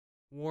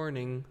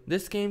Warning,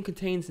 this game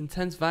contains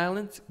intense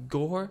violence,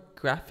 gore,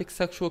 graphic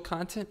sexual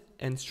content,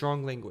 and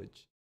strong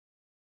language.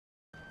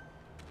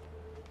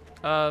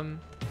 Ah!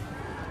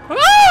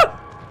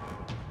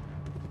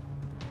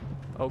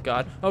 Oh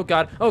god, oh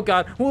god, oh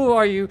god, who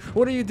are you?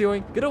 What are you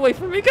doing? Get away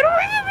from me, get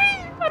away from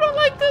me! I don't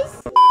like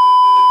this!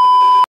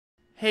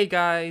 Hey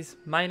guys,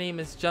 my name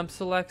is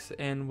JemSoulex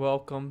and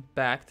welcome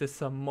back to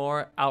some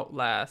more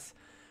Outlast.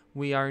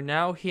 We are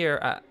now here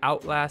at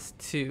Outlast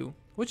 2,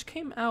 which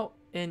came out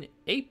in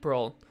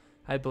April,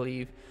 I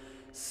believe.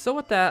 So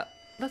with that,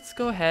 let's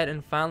go ahead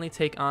and finally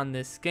take on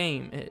this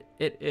game.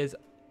 It is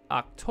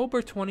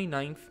October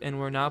 29th and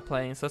we're now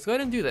playing, so let's go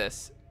ahead and do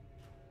this.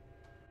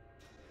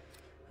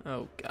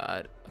 Oh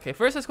god. Okay,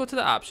 first let's go to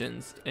the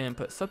options and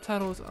put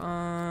subtitles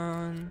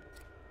on.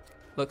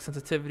 Look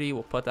sensitivity,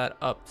 we'll put that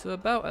up to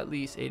about at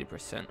least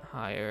 80%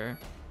 higher.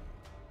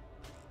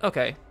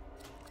 Okay.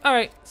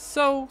 Alright,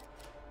 so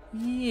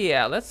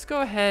yeah, let's go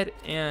ahead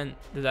and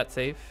did that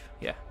save?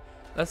 Yeah.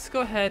 Let's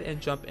go ahead and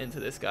jump into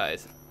this,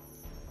 guys.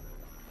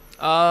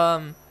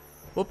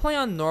 We'll play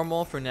on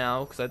normal for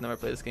now because I've never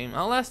played this game.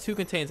 Outlast 2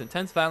 contains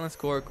intense violence,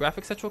 gore,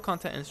 graphic sexual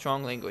content, and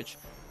strong language.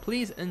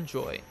 Please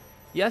enjoy.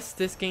 Yes,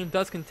 this game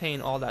does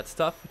contain all that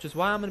stuff, which is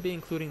why I'm going to be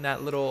including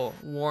that little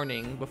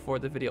warning before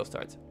the video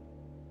starts.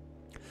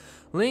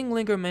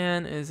 Linger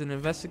Man is an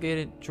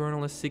investigative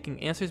journalist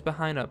seeking answers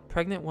behind a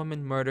pregnant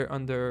woman murder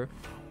under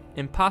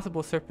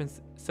impossible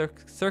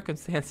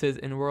circumstances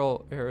in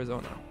rural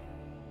Arizona.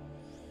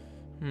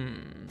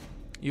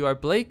 You are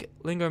Blake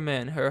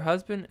Lingerman, her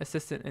husband,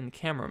 assistant, and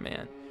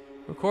cameraman.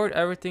 Record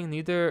everything.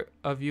 Neither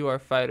of you are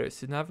fighters.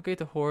 To navigate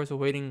the horrors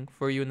awaiting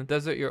for you in the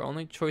desert, your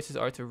only choices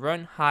are to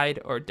run, hide,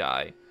 or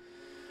die.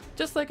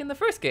 Just like in the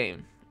first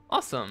game.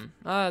 Awesome.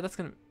 That's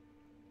gonna...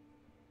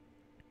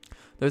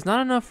 There's not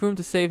enough room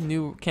to save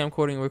new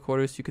camcording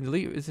recorders. You can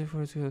delete... Do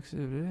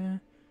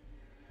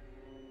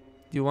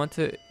you want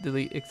to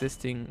delete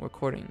existing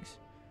recordings?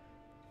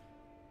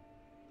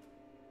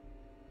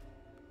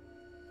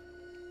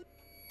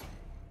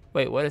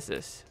 Wait, what is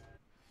this?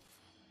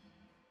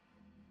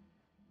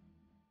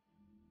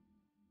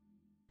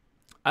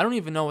 I don't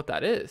even know what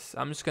that is.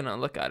 I'm just gonna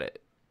look at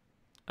it.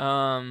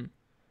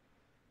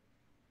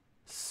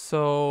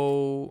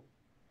 So...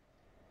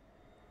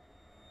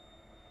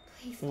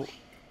 Please, Blake.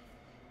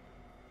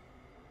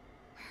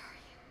 Where are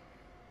you?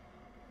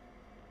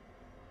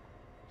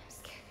 I'm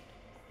scared.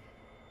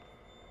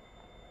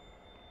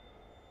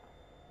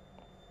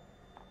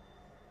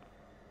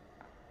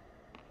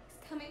 He's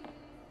coming.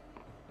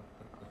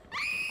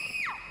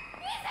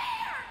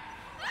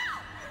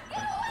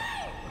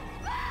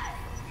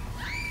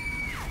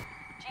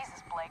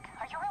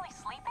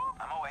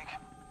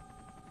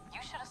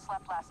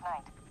 Last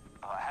night.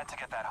 Well, I had to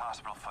get that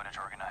hospital footage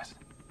organized.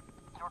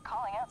 You were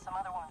calling out some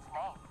other woman's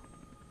name.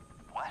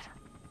 What?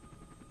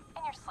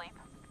 In your sleep.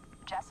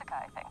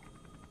 Jessica, I think.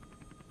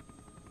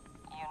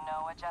 You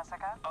know a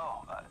Jessica?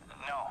 Oh,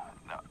 no.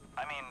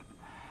 I mean,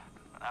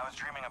 I was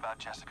dreaming about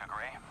Jessica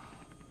Gray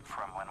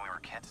from when we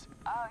were kids.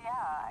 Oh,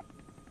 yeah.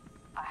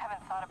 I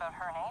haven't thought about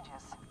her in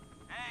ages.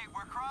 Hey,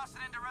 we're crossing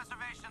into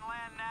reservation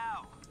land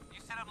now. You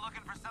said I'm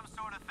looking for some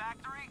sort of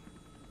factory?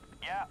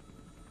 Yeah.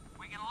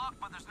 We can look,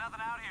 but there's nothing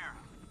out here.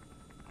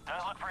 It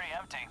does look pretty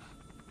empty.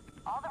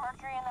 All the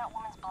mercury in that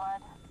woman's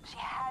blood, she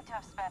had to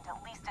have spent at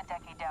least a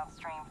decade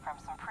downstream from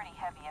some pretty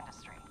heavy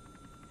industry.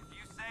 If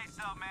you say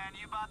so, man,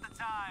 you bought the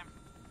time.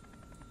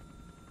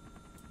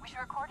 We should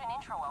record an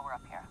intro while we're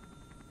up here.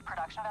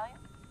 Production value?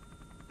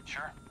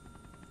 Sure.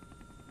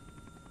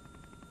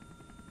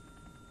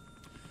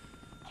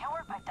 Can't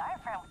work my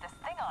diaphragm with this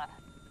thing on.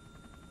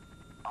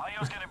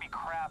 Audio's gonna be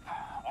crap.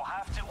 We'll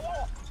have to...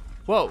 Whoa!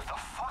 Whoa. What the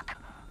fuck?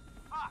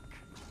 Fuck!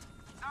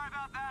 Sorry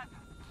about that.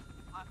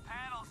 Left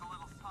panel's a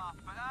little soft,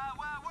 but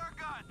well, we're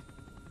good.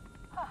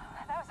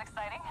 That was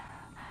exciting.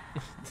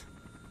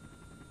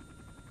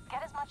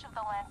 Get as much of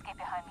the landscape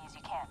behind me as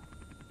you can.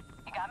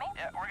 You got me?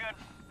 Yeah, we're good.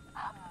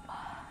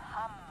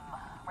 Hum.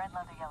 Red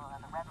leather, yellow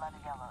leather, red leather,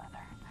 yellow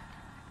leather.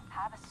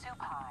 Have a soup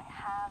pie,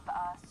 have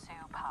a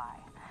soup pie.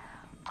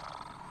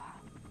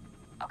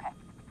 Okay.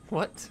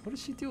 What? What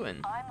is she doing?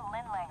 I'm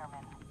Lynn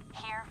Langerman,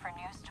 here for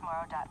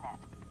newstomorrow.net.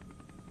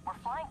 We're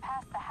flying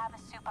past the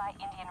Havasupai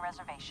Indian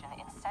Reservation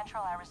in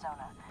central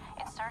Arizona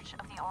in search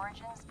of the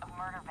origins of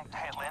murder victim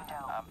Hey, Lynn,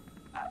 Jane Doe.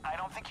 I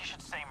don't think you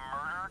should say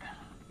murdered.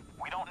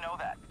 We don't know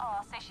that.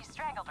 Oh, I'll say she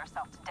strangled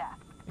herself to death.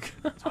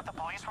 That's what the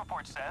police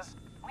report says.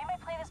 We may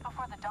play this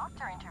before the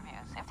doctor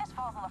interviews. If this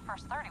falls on the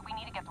first 30, we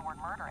need to get the word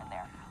murder in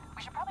there.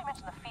 We should probably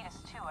mention the fetus,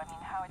 too. I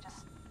mean, how it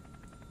just...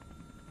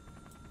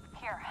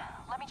 Here,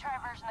 let me try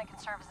a version that can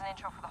serve as an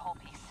intro for the whole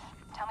piece.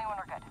 Tell me when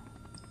we're good.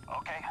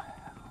 Okay,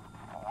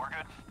 we're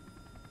good.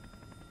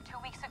 2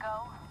 weeks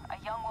ago, a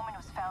young woman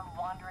was found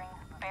wandering,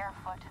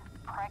 barefoot,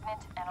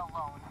 pregnant, and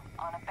alone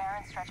on a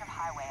barren stretch of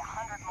highway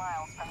 100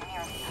 miles from the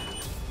nearest...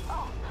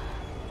 Oh!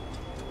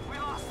 We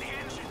lost the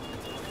engine!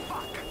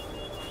 Fuck!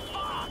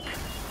 Fuck!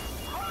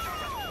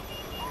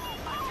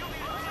 I feel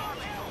the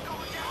torpedo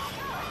going down!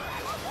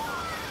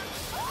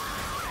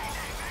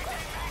 Mayday!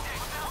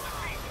 1,000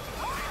 feet!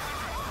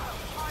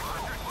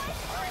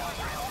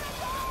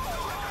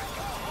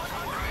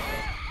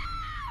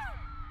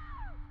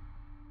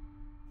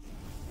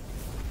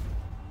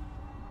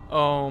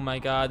 Oh my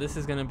god, this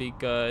is gonna be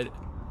good.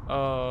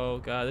 Oh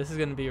god, this is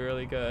gonna be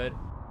really good.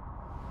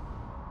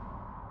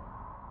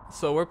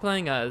 So we're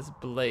playing as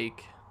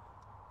Blake.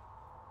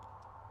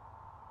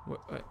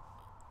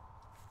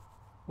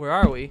 Where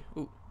are we?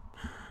 Ooh.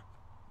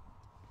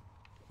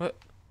 What?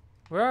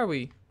 Where are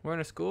we? We're in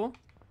a school?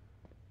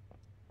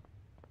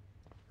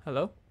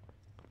 Hello?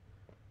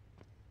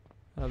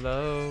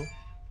 Hello?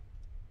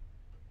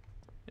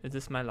 Is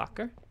this my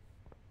locker?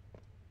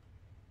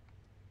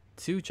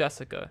 To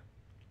Jessica.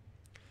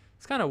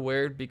 It's kind of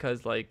weird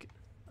because, like,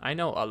 I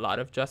know a lot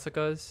of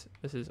Jessicas.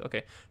 This is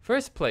okay.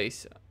 First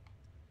place.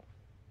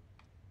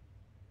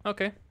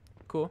 Okay,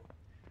 cool.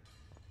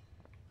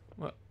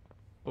 What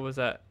was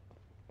that?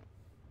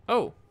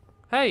 Oh,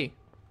 hey.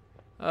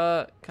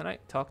 Can I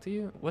talk to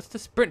you? What's the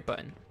sprint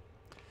button?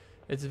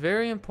 It's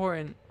very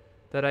important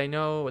that I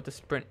know what the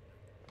sprint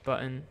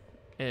button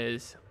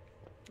is.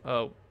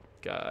 Oh,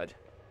 God.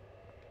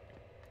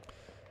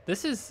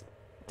 This is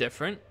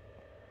different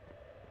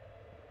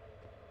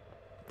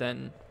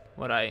than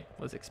what I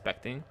was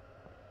expecting.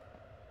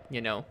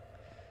 You know,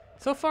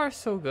 so far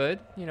so good.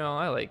 You know,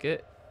 I like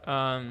it.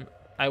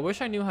 I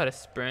wish I knew how to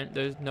sprint.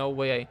 There's no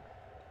way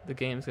the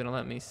game's gonna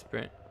let me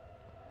sprint.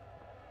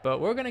 But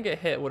we're gonna get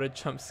hit with a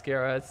jump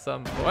scare at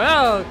some point.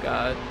 Oh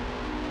God.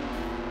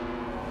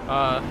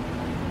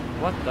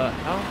 What the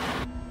hell?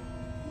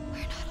 We're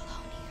not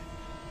alone here.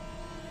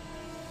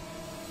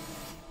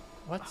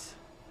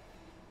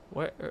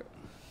 What?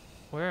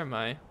 Where am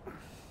I?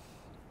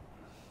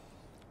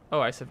 Oh,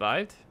 I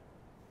survived?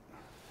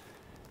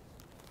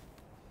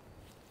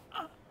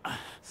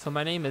 So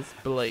my name is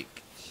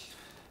Blake.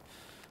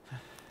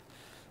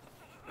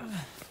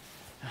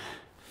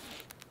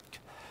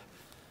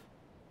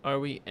 Are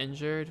we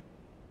injured?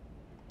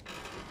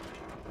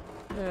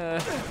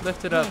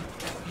 Lift it up.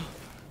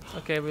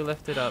 Okay, we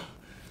lift it up.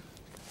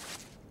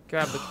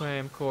 Grab the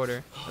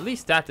camcorder. At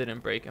least that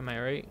didn't break, am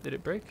I right? Did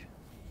it break?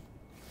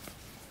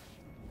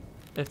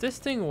 If this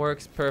thing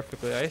works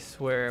perfectly, I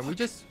swear, we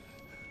just...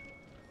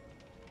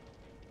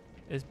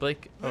 Is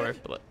Blake... or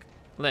Blake.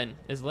 Lynn.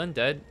 Is Lynn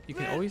dead? You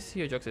can always see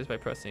your juxtaposition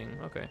by pressing.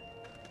 Okay.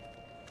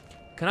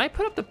 Can I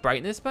put up the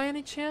brightness by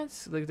any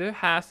chance? Like, there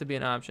has to be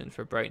an option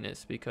for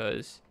brightness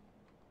because...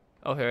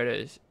 Oh, here it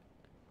is.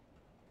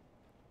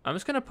 I'm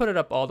just going to put it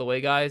up all the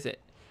way, guys.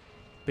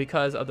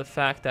 Because of the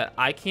fact that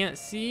I can't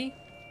see.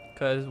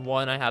 Because,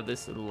 one, I have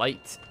this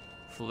light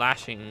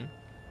flashing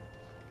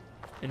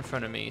in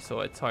front of me. So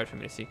it's hard for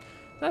me to see.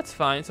 That's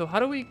fine. So how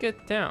do we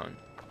get down?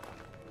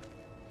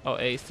 Oh,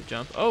 A is to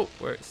jump. Oh,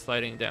 we're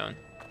sliding down.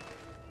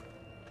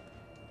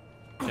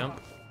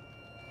 Jump.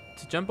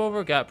 To jump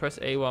over a gap, press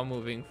A while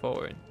moving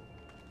forward.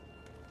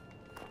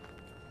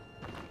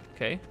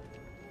 Okay.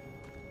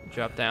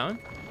 Drop down.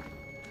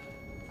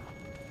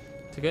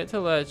 To get to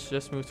ledge,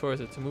 just move towards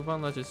it. To move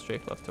on ledges,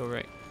 strafe left or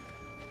right.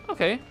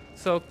 Okay,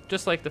 so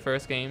just like the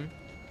first game.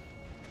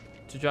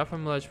 To drop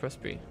from ledge, press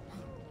B.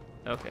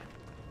 Okay.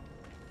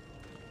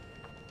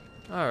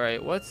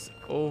 Alright, what's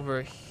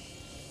over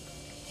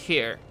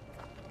here?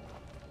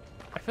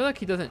 I feel like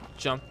he doesn't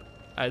jump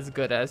as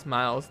good as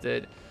Miles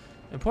did.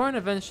 Important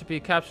events should be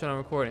captured on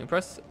recording.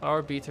 Press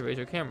RB to raise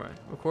your camera.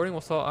 Recording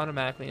will start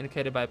automatically,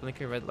 indicated by a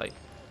blinking red light.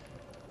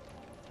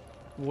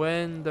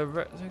 When the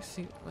red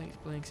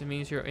light blinks, it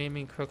means you're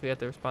aiming correctly at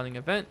the responding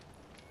event.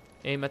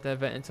 Aim at the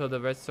event until the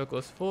red circle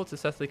is full to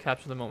successfully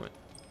capture the moment.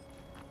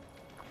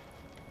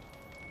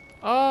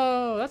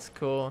 Oh, that's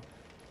cool.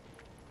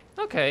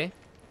 Okay.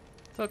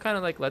 So it kind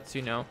of like lets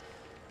you know.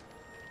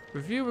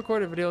 Review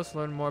recorded videos to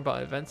learn more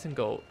about events and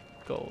goals.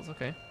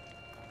 Okay.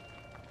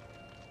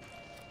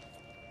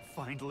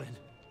 Find Lynn.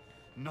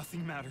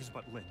 Nothing matters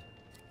but Lynn.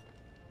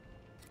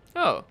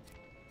 Oh.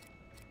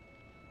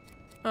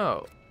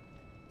 Oh.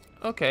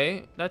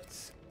 Okay,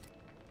 that's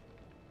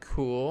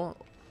cool.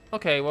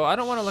 Okay, well, I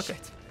don't want to look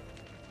at...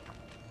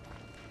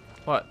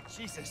 What?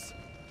 Jesus.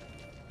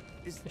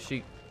 Is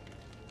she...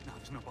 No,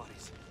 there's no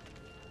bodies.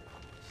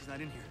 She's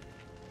not in here.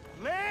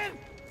 Lynn!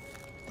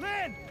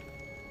 Lynn!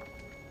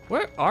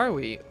 Where are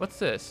we? What's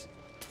this?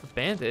 A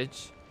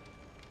bandage?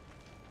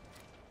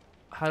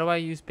 How do I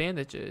use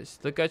bandages?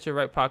 Look at your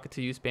right pocket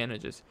to use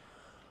bandages.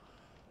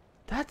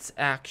 That's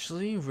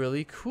actually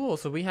really cool.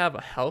 So we have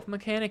a health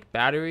mechanic,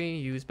 battery,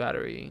 use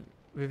battery,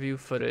 review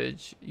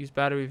footage, use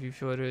battery, review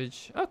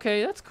footage.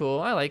 Okay, that's cool.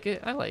 I like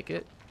it. I like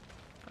it.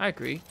 I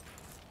agree.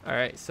 All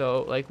right,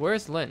 so like,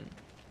 where's Lynn?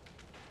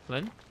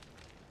 Lynn?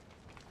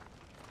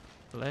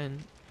 Lynn?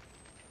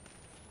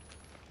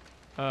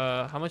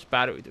 How much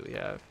battery do we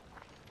have?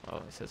 Oh,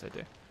 it says right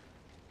there.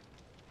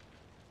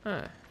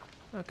 Huh.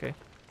 Okay.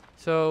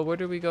 So where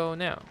do we go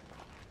now?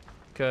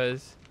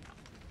 Because,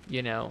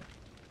 you know,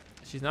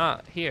 she's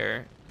not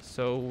here.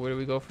 So where do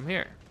we go from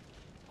here?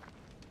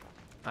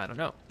 I don't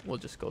know. We'll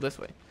just go this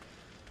way.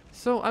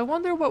 So I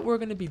wonder what we're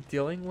going to be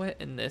dealing with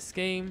in this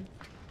game.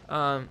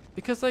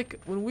 Because like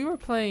when we were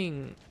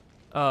playing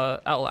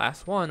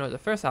Outlast 1 or the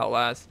first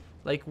Outlast,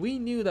 like we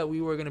knew that we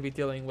were going to be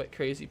dealing with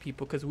crazy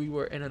people because we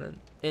were in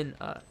an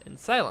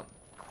asylum,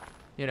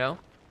 you know?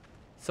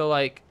 So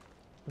like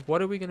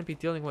what are we gonna be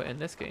dealing with in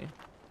this game?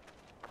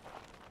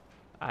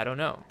 I don't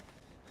know.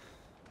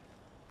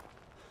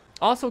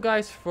 Also,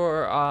 guys,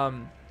 for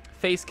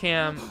face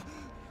cam.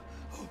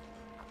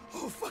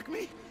 Oh, fuck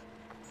me.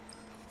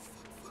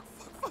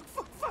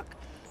 Fuck.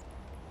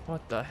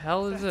 What the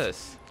hell is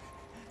this?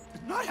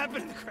 Did not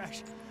happen in the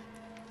crash.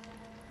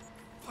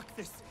 Fuck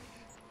this.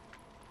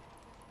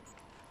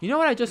 You know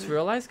what I just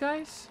realized,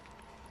 guys?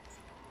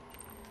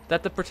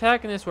 That the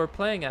protagonist we're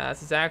playing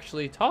as is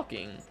actually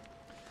talking.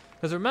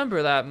 Because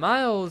remember that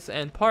Miles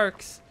and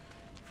Parks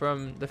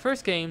from the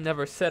first game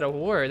never said a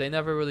word. They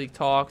never really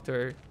talked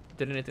or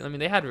did anything. I mean,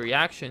 they had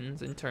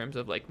reactions in terms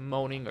of like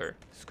moaning or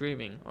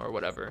screaming or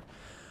whatever.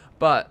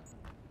 But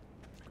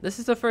this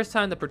is the first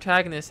time the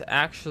protagonist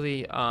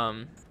actually,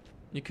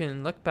 you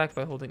can look back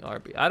by holding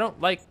RB. I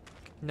don't like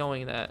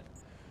knowing that.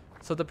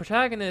 So the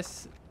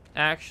protagonist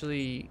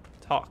actually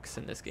talks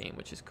in this game,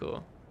 which is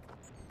cool.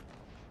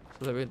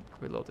 So let me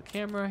reload the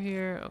camera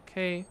here.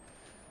 Okay.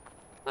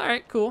 All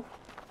right, cool.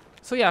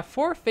 So yeah,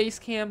 for face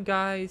cam,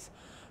 guys,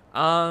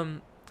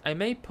 I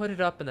may put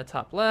it up in the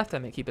top left. I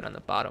may keep it on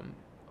the bottom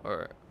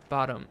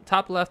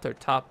top left or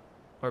top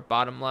or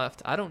bottom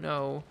left. I don't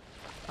know.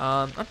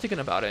 I'm thinking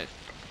about it.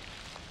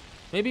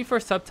 Maybe for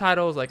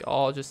subtitles, like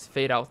I'll just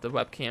fade out the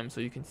webcam so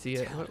you can see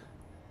it. Oh,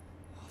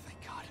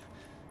 thank God.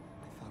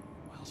 I thought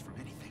Miles from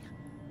anything.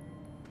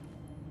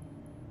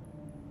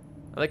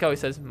 I like how he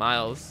says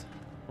Miles.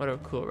 What a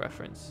cool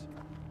reference.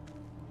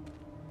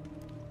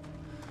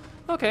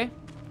 Okay,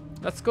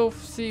 let's go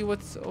see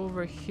what's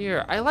over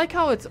here. I like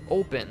how it's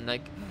open.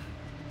 Like,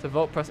 to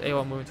vote, press A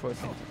while moving towards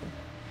things.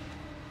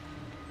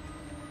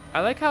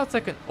 I like how it's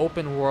like an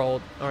open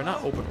world, or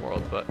not open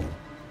world, but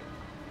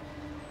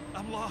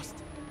I'm lost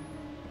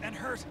and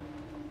hurt.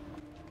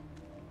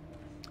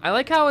 I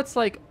like how it's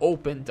like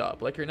opened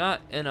up. Like you're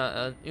not in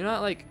you're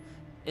not like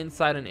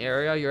inside an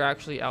area. You're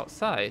actually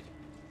outside,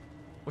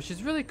 which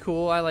is really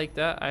cool. I like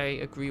that. I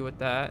agree with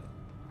that.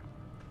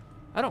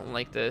 I don't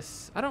like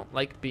this. I don't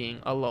like being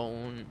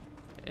alone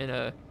in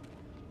a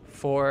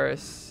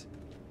forest.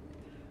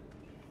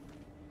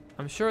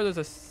 I'm sure there's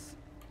a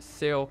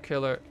serial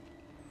killer.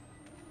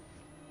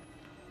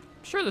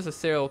 I'm sure there's a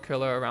serial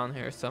killer around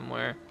here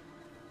somewhere.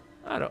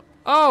 I don't.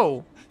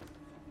 Oh!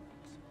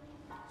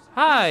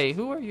 Hi,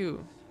 who are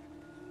you?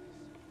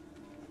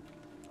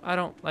 I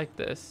don't like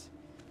this.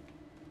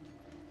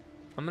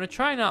 I'm gonna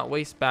try not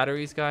waste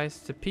batteries, guys.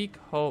 To peek,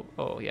 hope.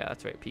 Oh, yeah,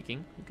 that's right,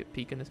 peeking. You could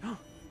peek in this.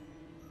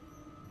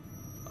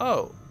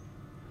 Oh.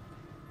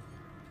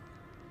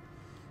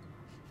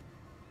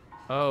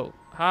 Oh,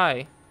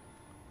 hi.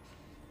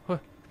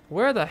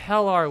 Where the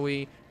hell are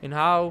we, and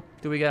how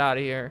do we get out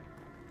of here?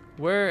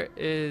 Where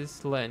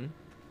is Lynn?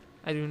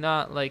 I do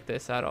not like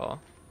this at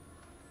all.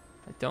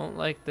 I don't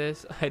like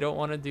this. I don't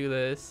want to do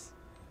this.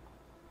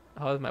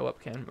 How is my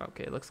webcam?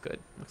 Okay, looks good.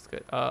 Looks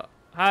good.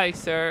 Hi,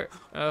 sir.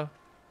 Oh,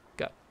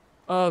 God.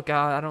 Oh,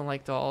 God, I don't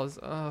like dolls.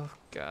 Oh,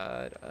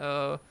 God.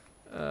 Oh,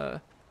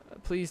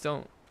 please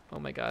don't. Oh,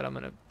 my God, I'm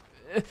gonna...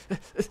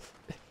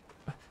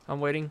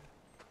 I'm waiting.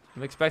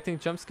 I'm expecting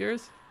jump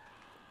scares.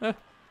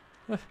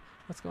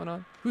 What's going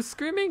on? Who's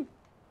screaming?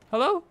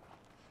 Hello?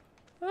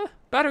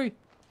 Battery.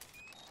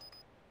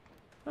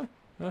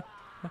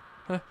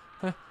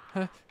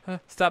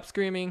 Stop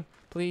screaming,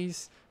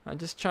 please. I'm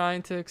just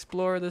trying to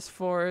explore this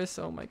forest.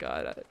 Oh my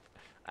God.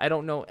 I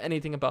don't know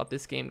anything about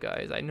this game,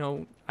 guys. I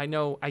know I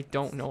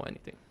don't know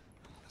anything.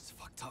 That's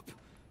fucked up.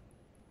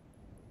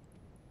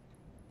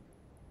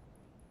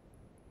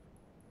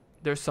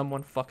 There's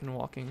someone fucking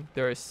walking.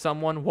 There is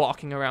someone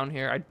walking around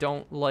here. I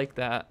don't like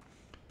that.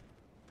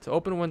 To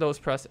open windows,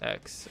 press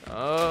X.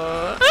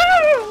 Fuck.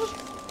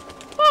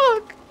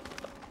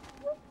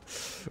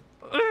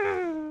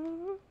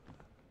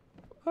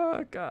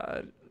 Oh,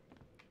 God.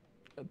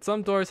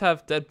 Some doors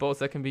have deadbolts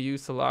that can be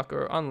used to lock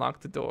or unlock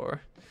the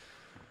door.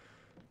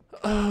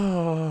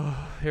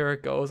 Oh, here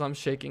it goes. I'm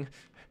shaking.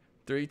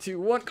 3,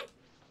 2, 1, go.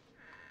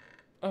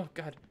 Oh,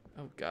 God.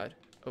 Oh, God.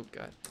 Oh,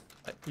 God.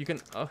 You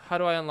can... how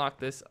do I unlock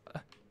this?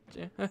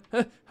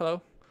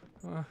 Hello?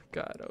 Oh,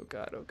 God. Oh,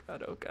 God. Oh,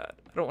 God. Oh, God.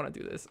 I don't want to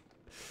do this.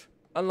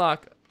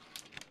 Unlock.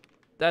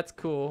 That's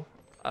cool.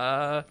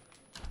 Hi.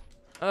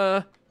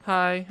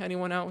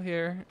 Anyone out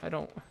here? I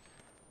don't...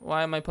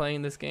 Why am I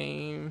playing this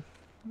game?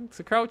 It's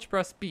a crouch,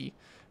 press B.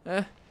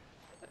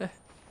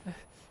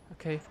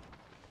 Okay.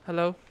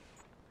 Hello?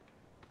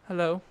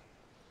 Hello?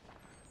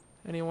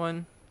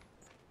 Anyone?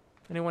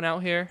 Anyone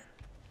out here?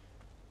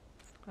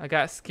 I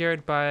got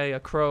scared by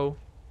a crow.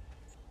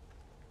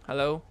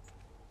 Hello?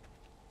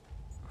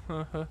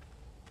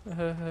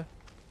 If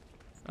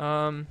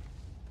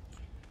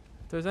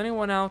there's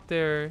anyone out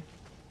there,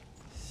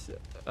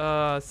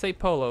 say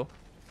Polo.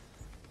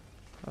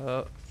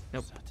 Nope.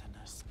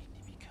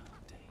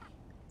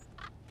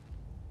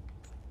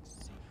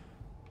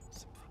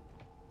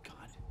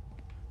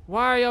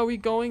 Why are we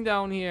going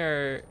down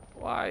here?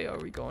 Why are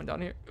we going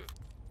down here?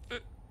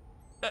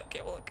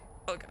 Okay, look.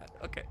 Oh, God.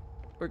 Okay.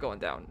 We're going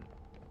down.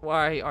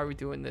 Why are we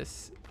doing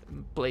this?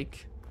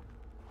 Blake,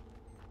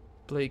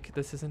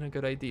 this isn't a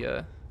good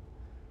idea.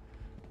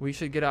 We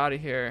should get out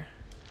of here.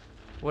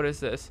 What is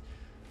this?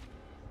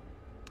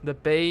 The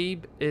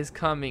babe is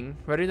coming.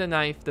 Ready the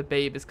knife. The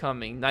babe is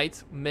coming.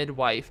 Knight's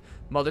midwife.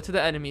 Mother to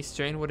the enemy.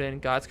 Strained within.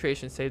 God's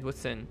creation. Saved with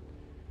sin.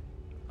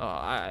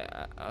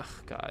 Oh,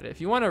 God. If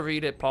you want to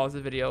read it, pause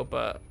the video.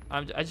 But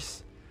I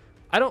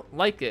don't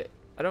like it.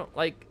 I don't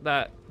like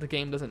that the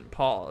game doesn't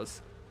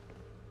pause.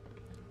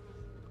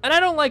 And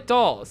I don't like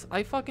dolls.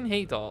 I fucking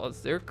hate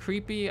dolls. They're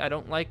creepy. I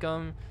don't like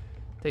them.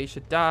 They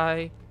should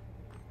die.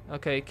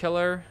 Okay,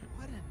 killer.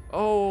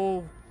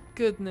 Oh,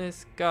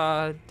 goodness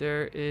God.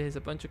 There is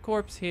a bunch of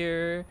corpse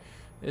here.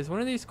 Is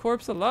one of these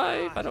corpse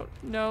alive? I don't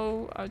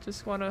know. I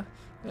just want to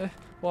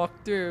walk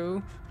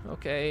through.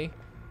 Okay.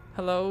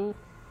 Hello?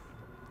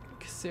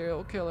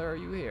 Serial killer, are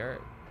you here?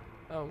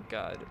 Oh,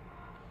 God.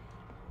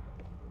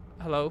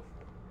 Hello?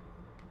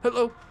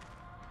 Hello?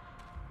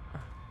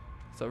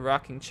 It's a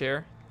rocking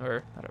chair.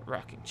 Or, not a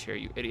rocking chair,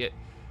 you idiot.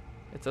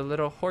 It's a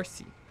little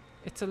horsey.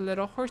 It's a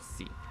little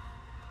horsey.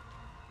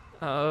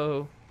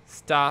 Oh,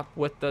 stop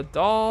with the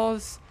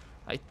dolls.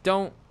 I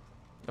don't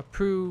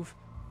approve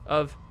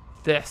of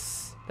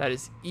this. That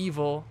is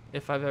evil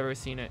if I've ever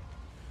seen it.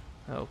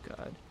 Oh,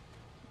 God.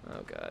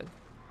 Oh, God.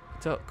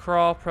 To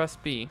crawl, press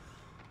B.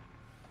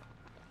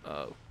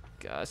 Oh,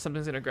 God.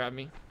 Something's gonna grab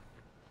me.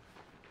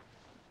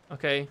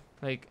 Okay,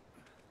 like,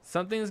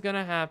 something's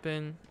gonna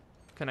happen.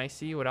 Can I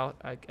see what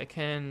I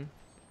can...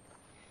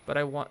 But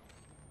I want...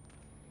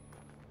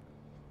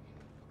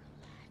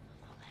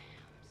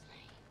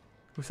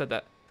 Who said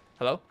that?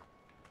 Hello?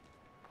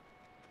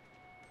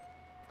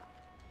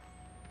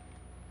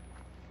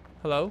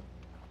 Hello?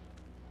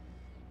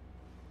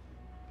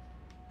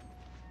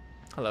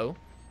 Hello?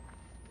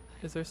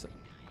 Is there some...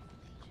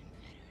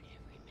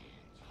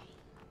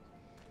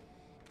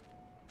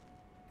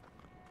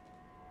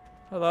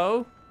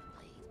 Hello?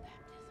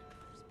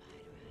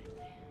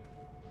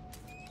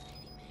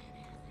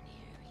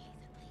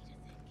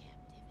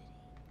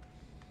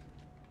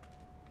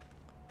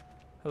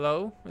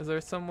 Hello? Is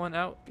there someone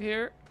out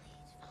here?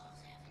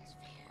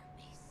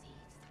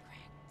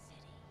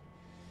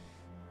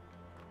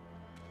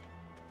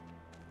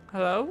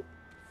 Hello?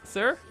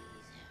 Sir?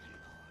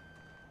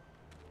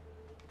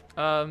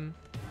 Ah!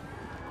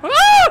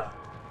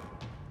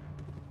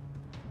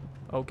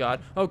 Oh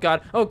God. Oh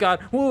God. Oh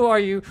God. Who are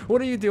you?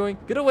 What are you doing?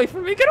 Get away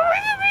from me. Get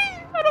away from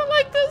me. I don't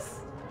like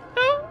this.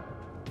 No.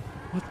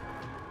 What?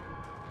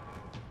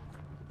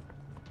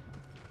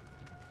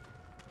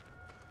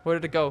 Where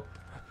did it go?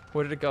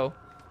 Where did it go?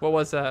 What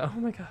was that? Oh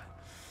my God.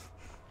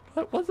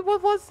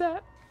 What was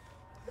that?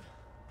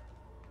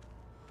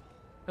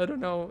 I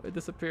don't know. It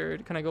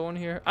disappeared. Can I go in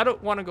here? I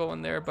don't want to go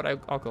in there, but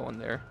I'll go in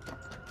there.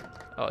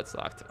 Oh, it's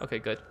locked. Okay,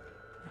 good.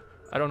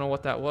 I don't know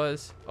what that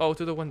was. Oh,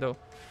 through the window.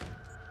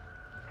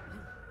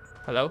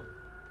 Hello?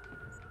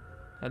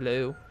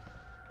 Hello?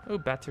 Oh,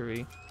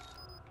 battery.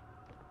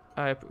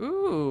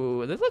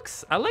 Ooh, this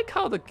looks... I like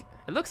how it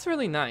looks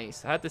really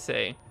nice, I have to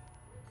say.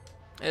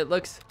 It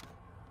looks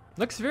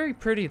very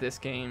pretty, this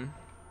game.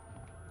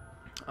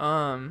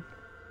 Band-aids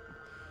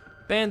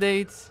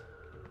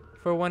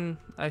for when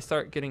I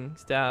start getting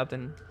stabbed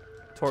and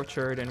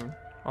tortured and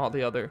all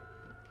the other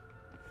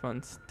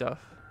fun stuff.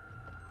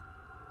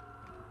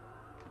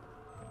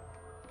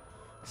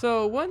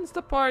 So when's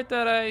the part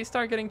that I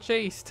start getting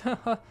chased?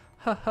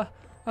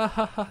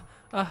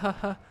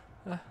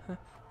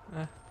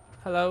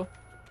 Hello?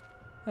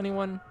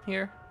 Anyone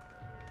here?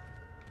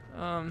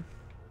 I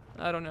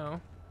don't know.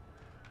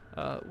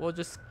 We'll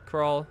just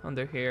crawl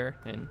under here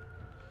and...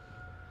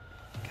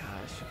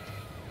 Gosh.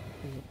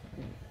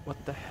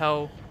 What the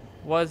hell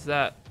was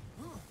that?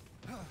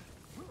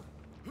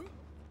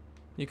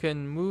 You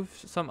can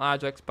move some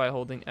objects by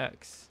holding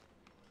X.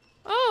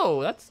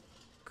 Oh, that's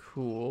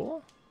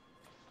cool.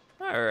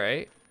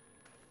 Alright.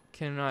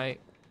 Can I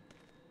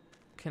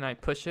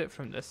push it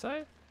from this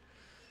side?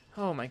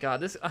 Oh my God,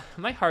 this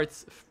my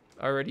heart's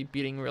already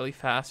beating really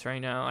fast right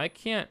now. I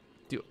can't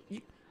do...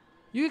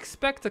 You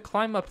expect to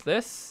climb up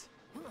this?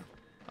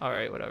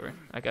 Alright, whatever.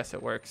 I guess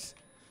it works.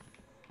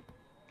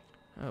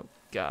 Oh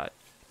God.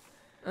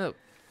 Oh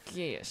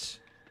gosh.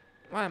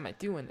 Why am I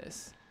doing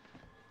this?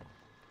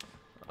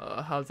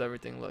 How's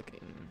everything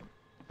looking?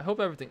 I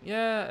hope everything...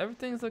 Yeah,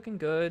 everything's looking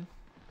good.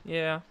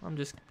 Yeah, I'm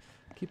just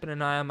keeping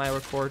an eye on my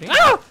recording.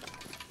 Ah!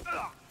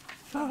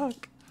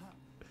 Fuck.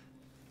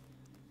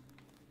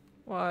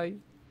 Why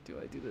do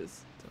I do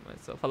this to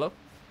myself? Hello?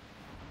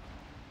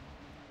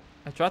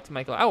 I dropped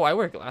my glass. Oh, I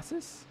wear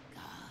glasses?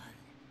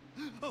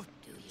 Oh,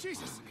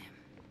 Jesus.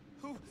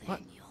 Who?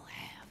 What?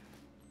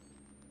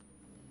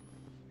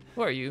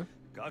 Who are you?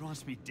 God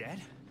wants me dead?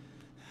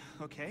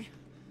 Okay.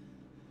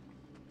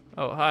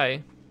 Oh,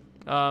 hi.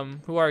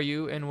 Who are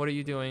you and what are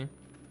you doing?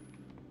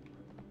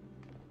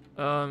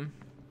 Hello?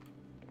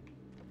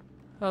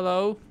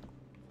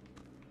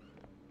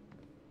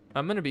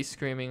 I'm gonna be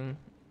screaming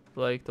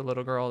like the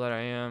little girl that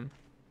I am.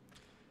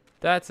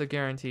 That's a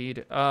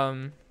guaranteed.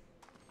 Hello?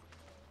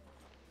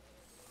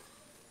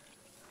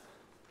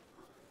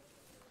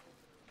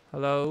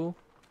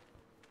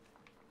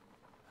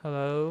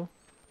 Hello?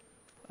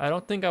 I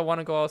don't think I want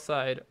to go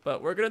outside,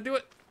 but we're gonna do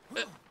it.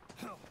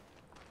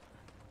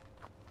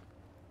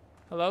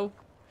 Hello?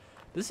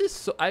 This is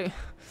so I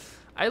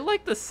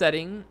like the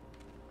setting.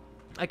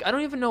 Like, I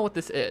don't even know what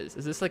this is.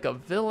 Is this like a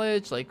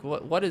village? Like,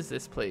 what is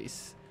this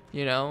place?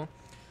 You know?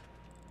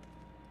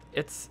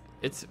 It's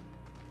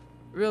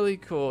really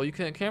cool.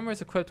 Camera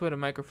is equipped with a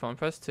microphone.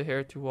 Press to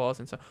hear through walls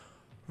and so.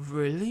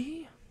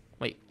 Really?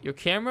 Wait, your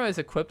camera is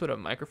equipped with a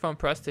microphone.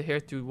 Press to hear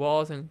through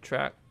walls and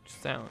track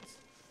sounds.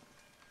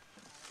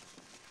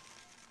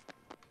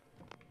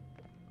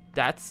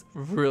 That's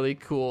really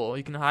cool.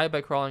 You can hide by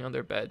crawling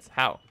under beds.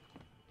 How?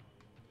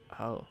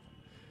 Oh.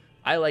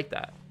 I like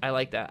that. I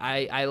like that.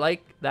 I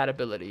like that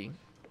ability.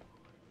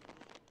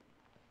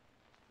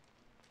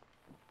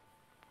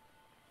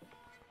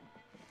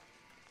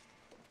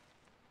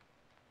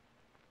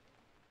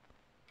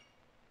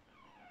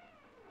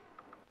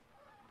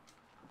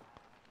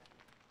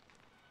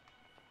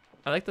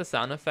 I like the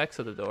sound effects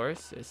of the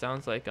doors. It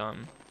sounds like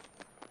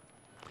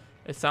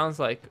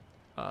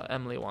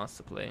Emily Wants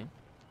to Play.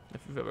 If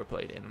you've ever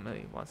played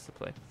Emily Wants to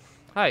Play.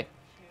 Hi.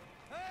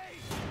 Hey!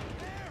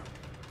 There!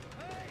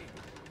 Hey!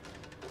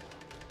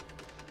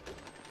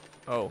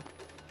 Oh.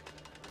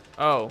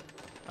 Oh.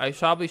 I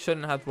probably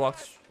shouldn't have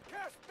walked.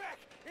 Cast back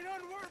in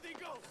unworthy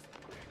ghost!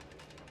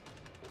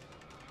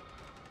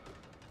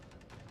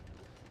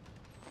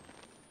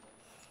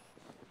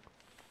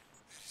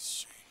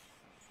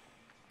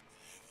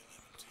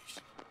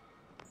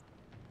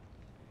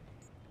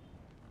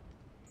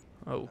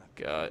 Oh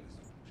God.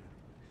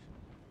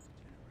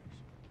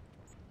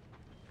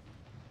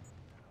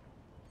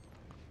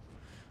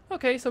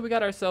 Okay, so we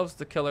got ourselves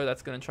the killer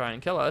that's gonna try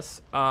and kill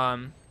us. How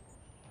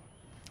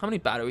many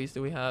batteries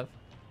do we have?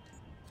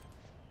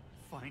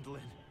 Find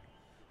Lynn.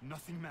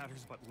 Nothing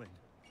matters but Lynn.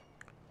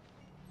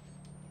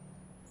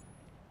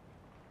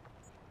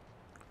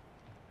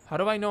 How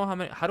do I know how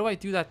many? How do I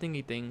do that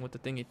thingy thing with the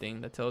thingy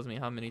thing that tells me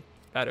how many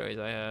batteries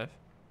I have?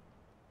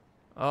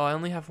 Oh, I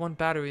only have one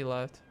battery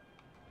left.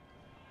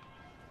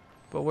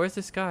 But where's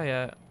this guy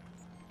at?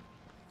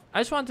 I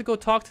just wanted to go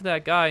talk to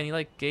that guy and he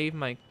like gave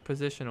my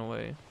position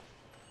away.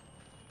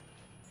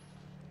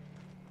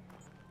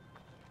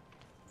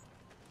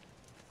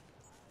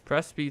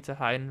 Press speed to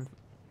hide in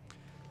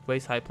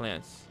waist high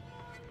plants.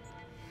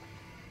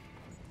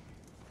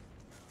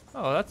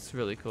 Oh, that's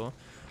really cool.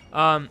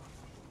 Oh,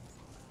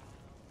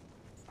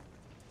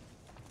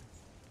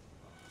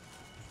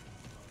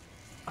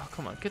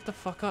 come on. Get the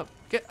fuck up.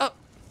 Get up.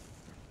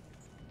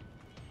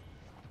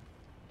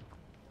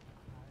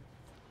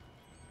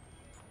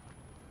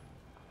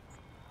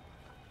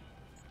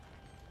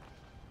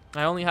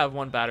 I only have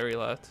one battery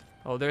left.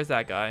 Oh, there's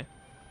that guy.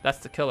 That's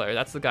the killer.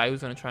 That's the guy who's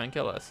going to try and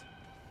kill us.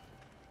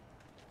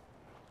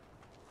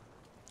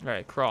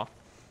 Alright, crawl.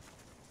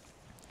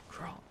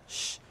 Crawl.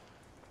 Shh.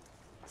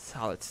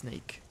 Solid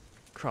snake.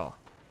 Crawl.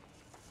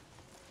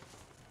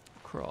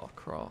 Crawl,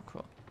 crawl,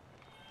 crawl.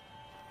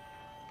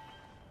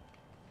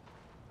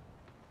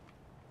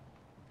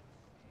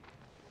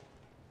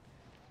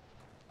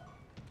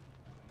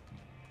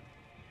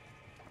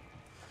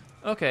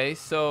 Okay,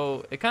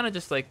 so it kind of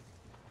just like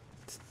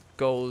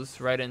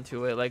goes right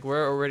into it. Like,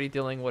 we're already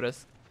dealing with a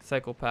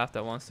psychopath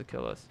that wants to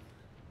kill us.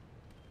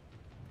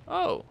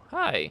 Oh,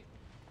 hi.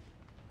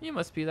 You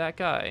must be that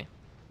guy.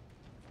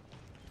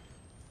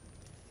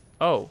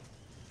 Oh.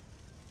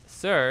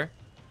 Sir,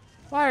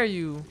 why are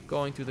you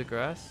going through the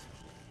grass?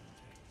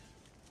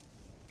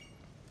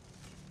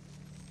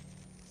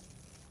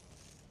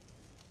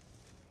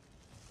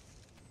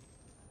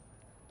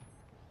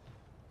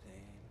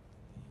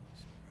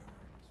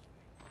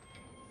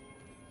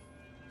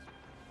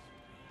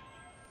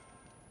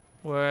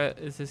 What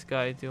is this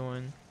guy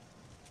doing?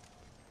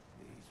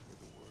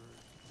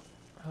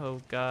 Oh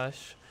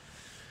gosh.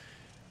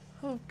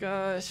 Oh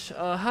gosh.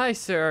 Hi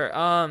sir.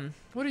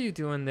 What are you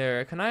doing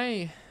there? Can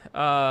I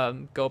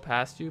go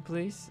past you,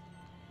 please?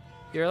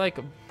 You're like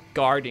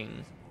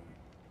guarding.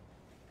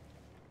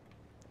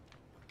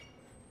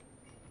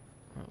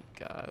 Oh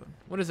god.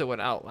 What is it with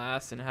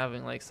Outlast and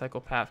having like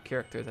psychopath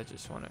characters that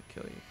just want to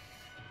kill you?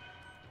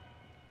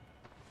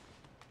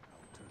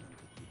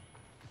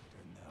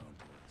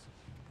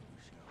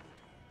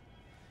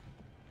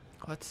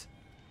 What?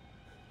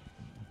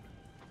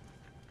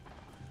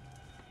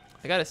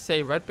 I gotta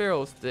say, Red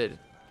Barrels did.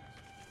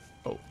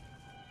 Oh.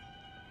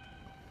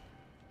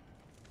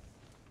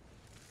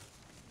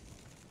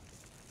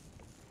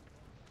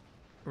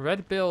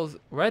 Red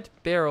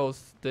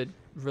Barrels did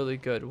really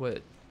good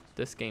with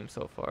this game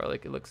so far.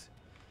 Like,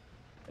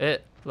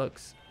 it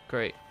looks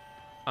great.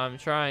 I'm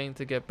trying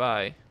to get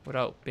by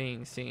without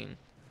being seen.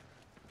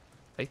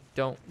 I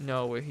don't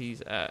know where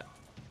he's at.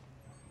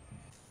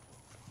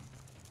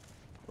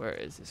 Where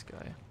is this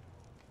guy?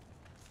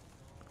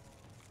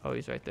 Oh,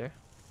 he's right there.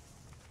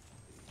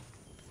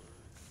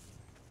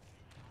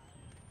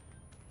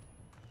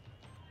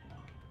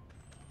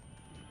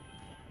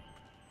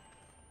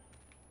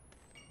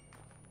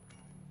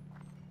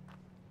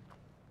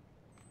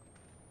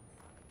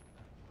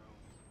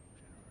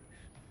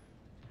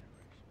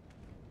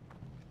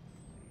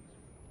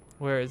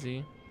 Where is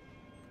he?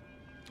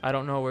 I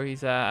don't know where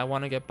he's at. I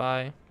want to get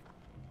by.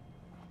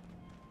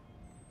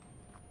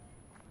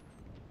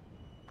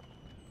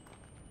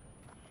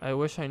 I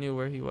wish I knew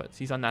where he was.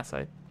 He's on that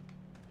side.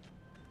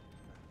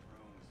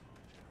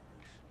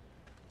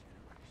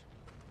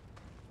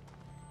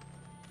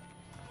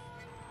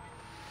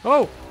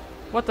 Oh!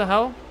 What the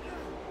hell?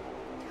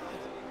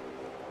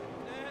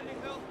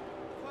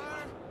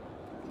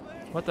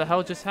 What the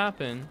hell just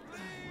happened?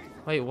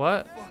 Wait,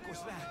 what?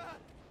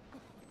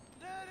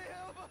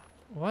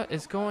 What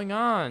is going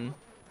on?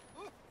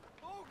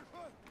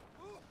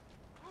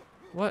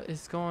 What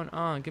is going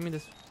on? Give me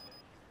this.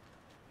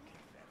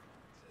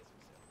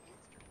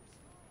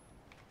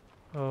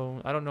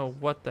 Oh, I don't know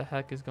what the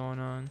heck is going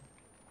on.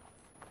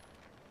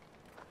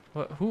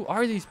 What? Who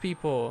are these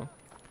people?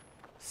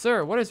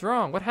 Sir, what is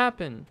wrong? What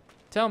happened?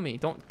 Tell me.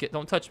 Don't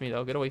touch me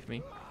though. Get away from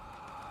me.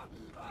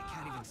 I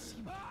can't even see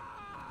me.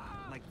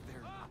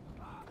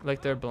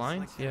 Like they're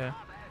blind? like they're Yeah.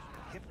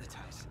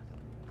 hypnotized.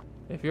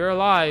 If you're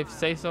alive,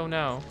 say so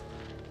now.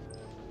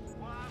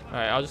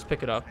 Alright, I'll just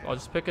pick it up.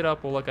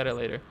 We'll look at it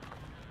later.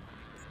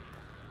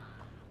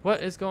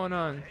 What is going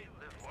on?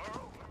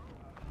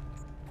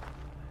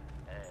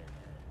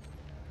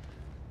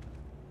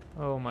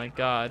 Oh my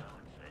god.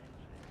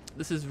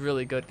 This is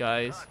really good,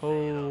 guys.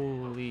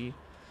 Holy.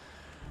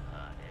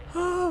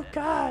 Oh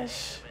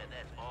gosh.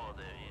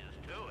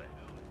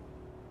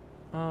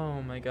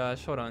 Oh my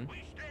gosh. Hold on.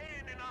 We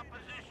stand in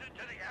opposition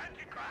to the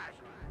Antichrist.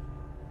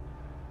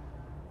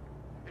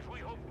 If we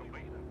hope to be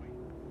that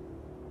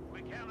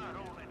we cannot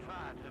only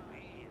try to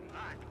be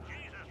like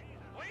Jesus,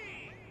 we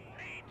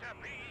need to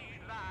be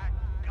like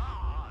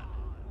God.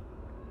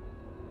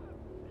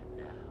 And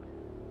now,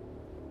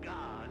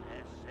 God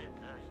has sent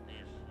us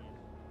this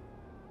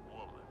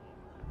woman.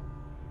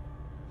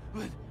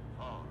 Lynn,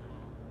 Fallen,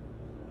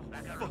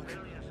 like a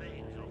rebellious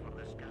angel from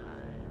the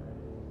sky.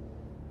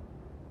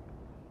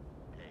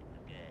 Take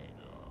the gag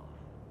off.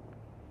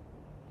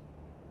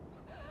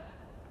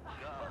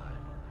 God,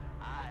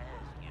 I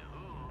ask you,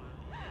 who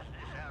is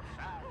this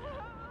outsider,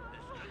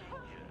 this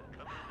stranger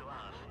coming to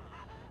our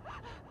land?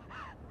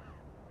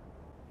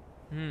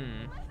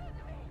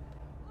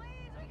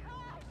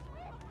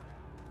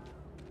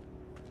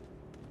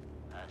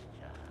 Us,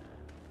 child,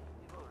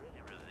 you've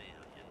already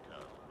revealed your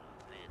tongue.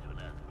 This with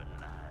nothing but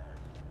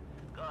lies.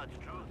 God's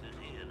truth is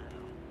here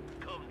now.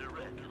 Come to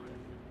reckon.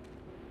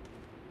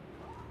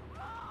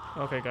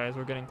 Okay, guys,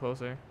 we're getting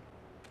closer.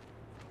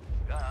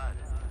 God,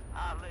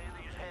 I lay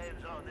these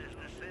hands on this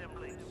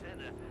dissembling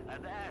sinner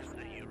and ask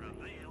that you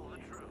reveal the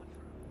truth.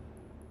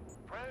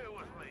 Pray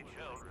with me,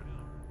 children.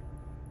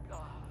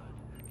 God,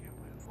 give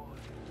me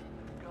voice.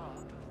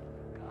 God,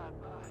 guide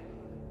my hand.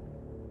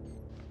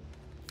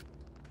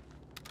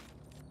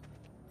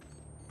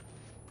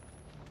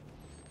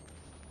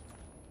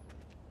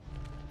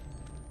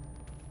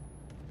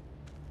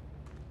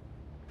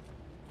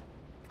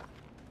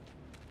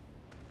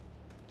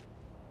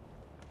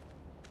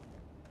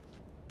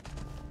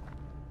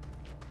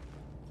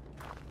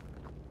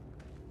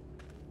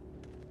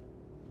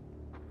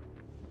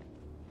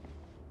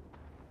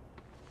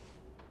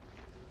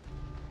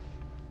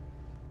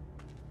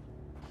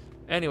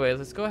 Anyways,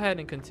 let's go ahead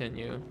and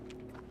continue.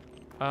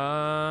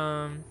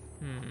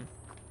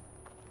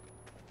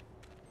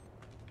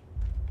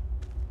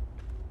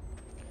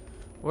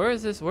 Where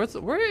is this?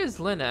 Where is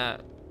Lynn at?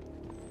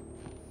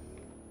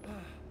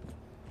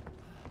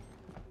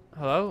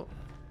 Hello?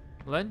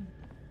 Lynn?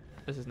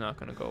 This is not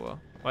gonna go well.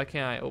 Why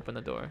can't I open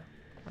the door?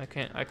 I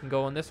can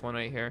go in this one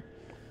right here.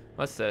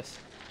 What's this?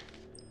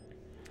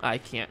 I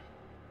can't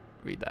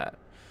read that.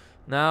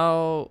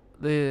 Now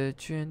the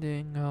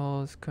trending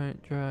holes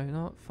current drive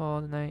not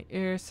fall the night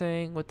air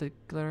saying with the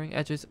glaring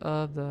edges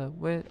of the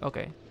wind.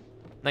 Okay.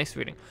 Nice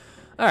reading.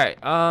 Alright,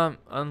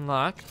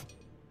 unlock.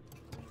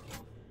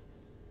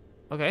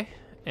 Okay,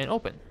 and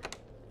open.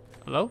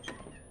 Hello?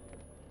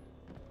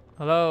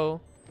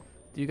 Hello?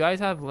 Do you guys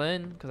have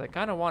Lynn? Because I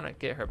kind of want to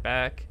get her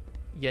back.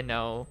 You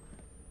know,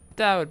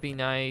 that would be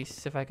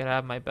nice if I could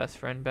have my best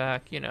friend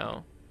back, you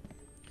know.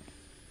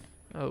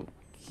 Oh,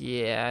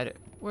 yeah.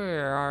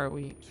 Where are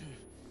we? Give me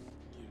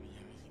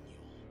everything you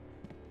want.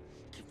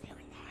 Give me your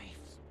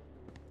lives.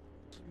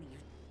 Give me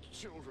your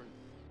children.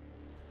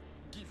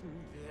 Give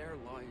me their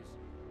lives.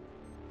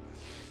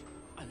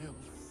 I will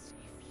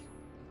save you.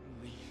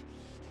 Only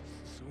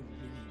so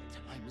many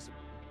times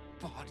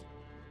a body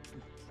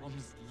can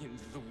promise the end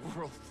of the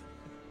world.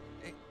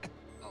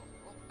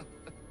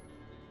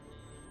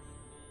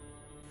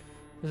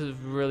 This is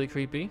really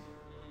creepy.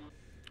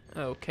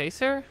 Okay,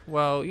 sir.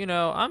 Well, you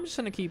know, I'm just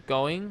gonna keep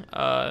going.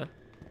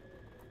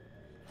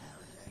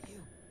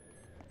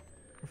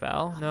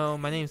 Val? No,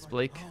 my name's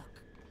Blake.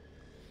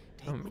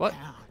 Take me What?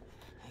 down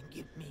and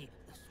give me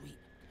the sweet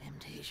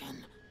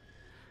temptation.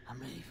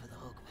 I'm ready for the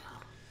hook,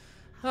 Val.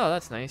 Oh,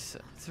 that's nice.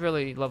 It's a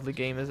really lovely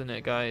game, isn't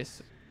it,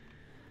 guys?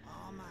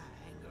 All my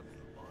anger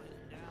been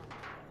boiling down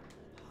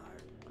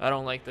hard. I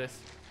don't like this.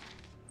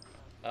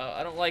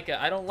 I don't like it.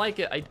 I don't like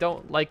it. I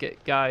don't like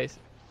it, guys.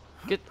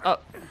 Get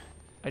up.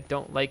 I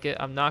don't like it.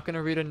 I'm not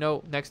gonna read a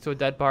note next to a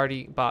dead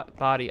body.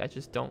 I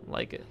just don't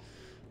like it.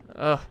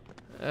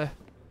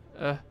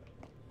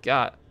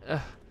 God.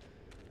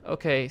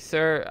 Okay,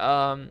 sir.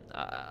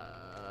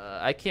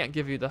 I can't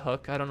give you the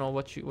hook. I don't know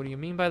what do you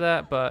mean by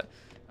that, but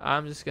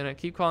I'm just gonna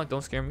keep calling.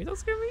 Don't scare me. Don't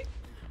scare me.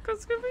 Don't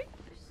scare me.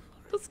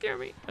 Don't scare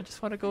me. I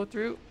just want to go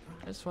through.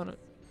 I just want to.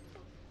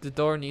 The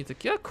door needs a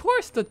key. Of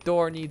course, the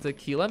door needs a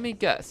key. Let me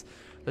guess.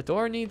 The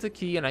door needs a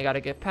key, and I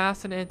gotta get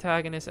past an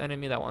antagonist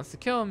enemy that wants to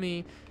kill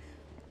me,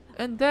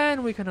 and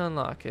then we can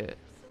unlock it.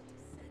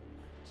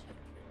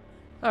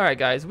 Alright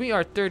guys, we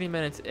are 30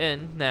 minutes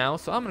in now,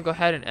 so I'm going to go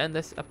ahead and end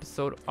this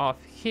episode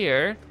off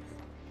here.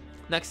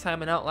 Next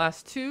time in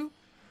Outlast 2,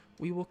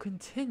 we will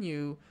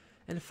continue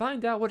and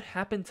find out what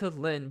happened to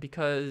Lynn,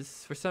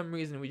 because for some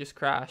reason we just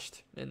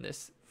crashed in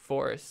this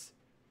forest.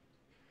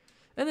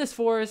 In this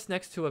forest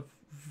next to a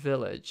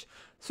village.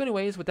 So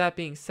anyways, with that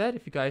being said,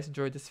 if you guys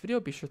enjoyed this video,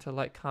 be sure to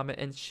like, comment,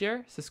 and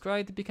share.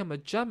 Subscribe to become a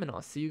gem, and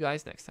I'll see you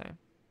guys next time.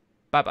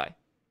 Bye-bye.